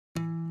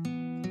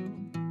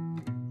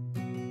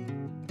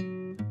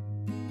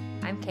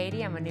I'm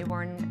Katie. I'm a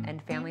newborn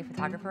and family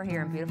photographer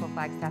here in beautiful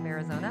Flagstaff,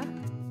 Arizona.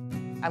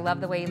 I love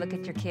the way you look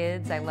at your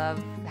kids. I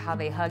love how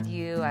they hug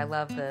you. I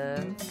love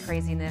the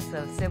craziness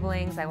of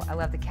siblings. I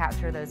love to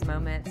capture those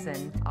moments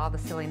and all the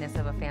silliness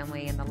of a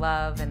family and the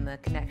love and the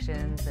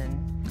connections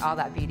and all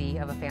that beauty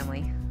of a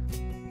family.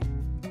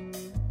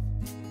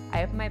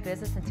 I opened my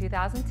business in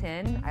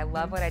 2010. I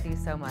love what I do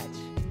so much.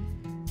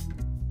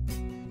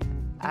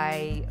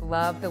 I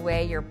love the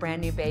way your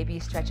brand new baby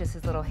stretches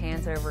his little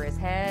hands over his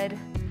head.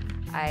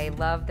 I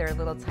love their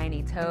little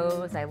tiny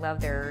toes. I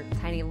love their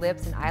tiny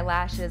lips and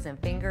eyelashes and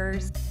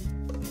fingers.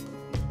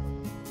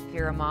 If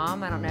you're a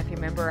mom, I don't know if you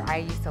remember, I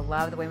used to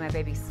love the way my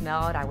baby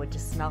smelled. I would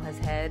just smell his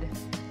head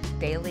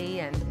daily.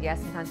 And yes,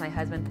 sometimes my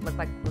husband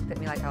looked at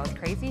me like I was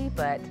crazy,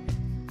 but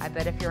I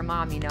bet if you're a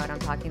mom, you know what I'm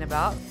talking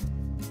about.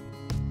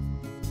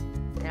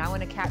 And I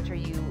want to capture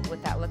you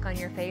with that look on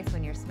your face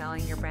when you're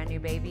smelling your brand new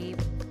baby.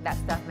 That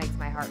stuff makes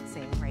my heart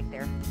sing right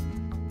there.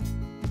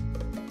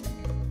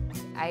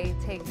 I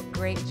take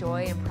great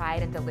joy and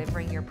pride in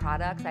delivering your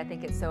products. I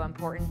think it's so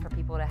important for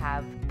people to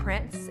have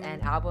prints and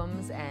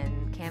albums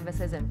and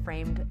canvases and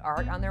framed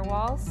art on their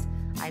walls.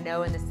 I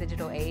know in this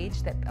digital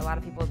age that a lot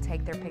of people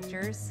take their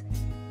pictures,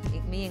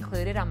 me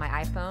included, on my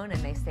iPhone,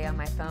 and they stay on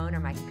my phone or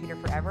my computer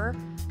forever.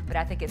 But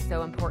I think it's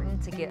so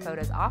important to get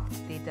photos off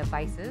the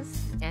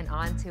devices and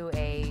onto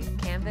a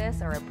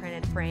canvas or a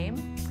printed frame.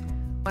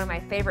 One of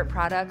my favorite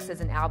products is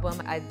an album.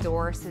 I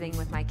adore sitting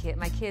with my kids.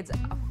 My kids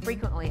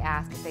frequently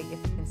ask if they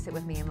can sit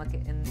with me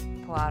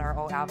and pull out our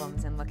old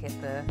albums and look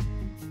at the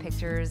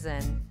pictures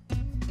and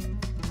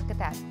look at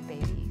that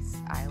baby's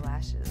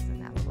eyelashes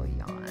and that little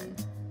yawn.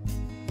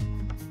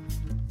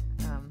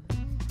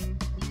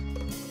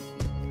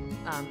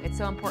 It's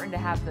so important to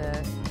have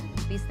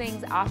these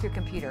things off your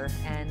computer,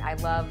 and I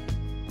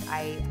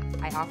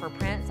offer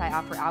prints, I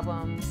offer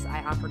albums,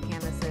 I offer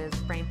canvases,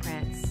 frame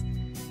prints.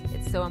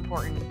 It's so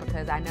important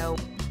because I know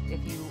if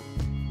you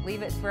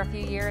leave it for a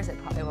few years, it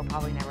will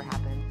probably never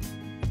happen.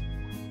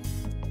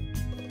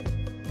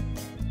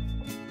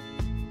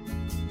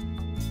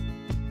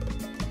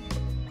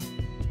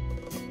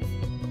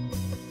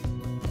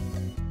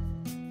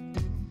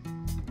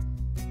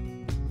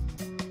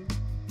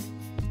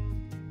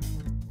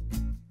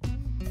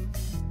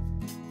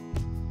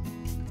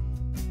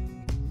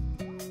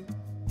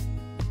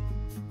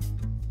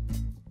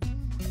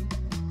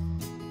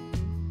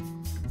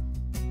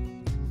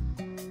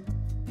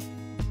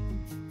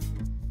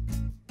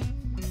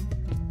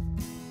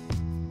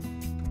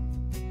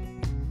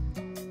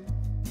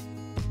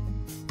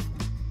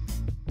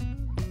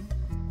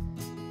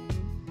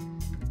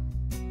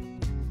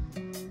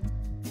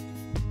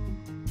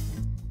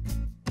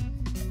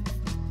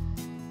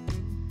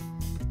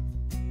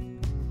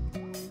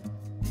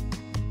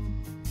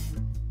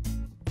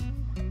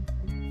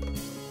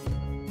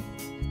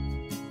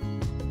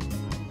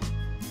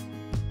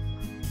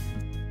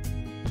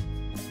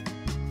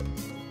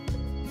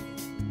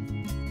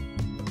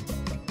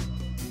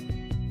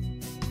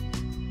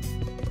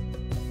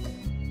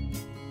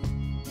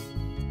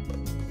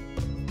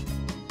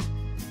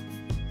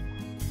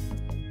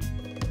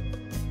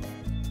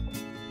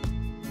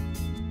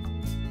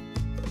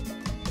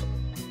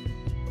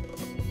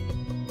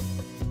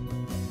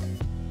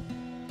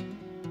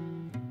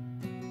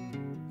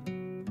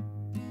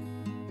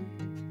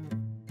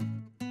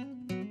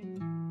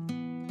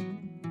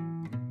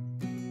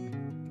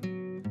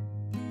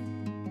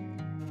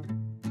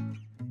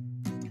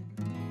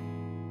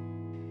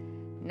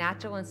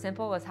 Natural and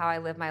simple is how I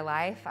live my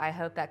life. I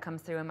hope that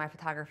comes through in my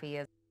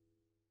photography.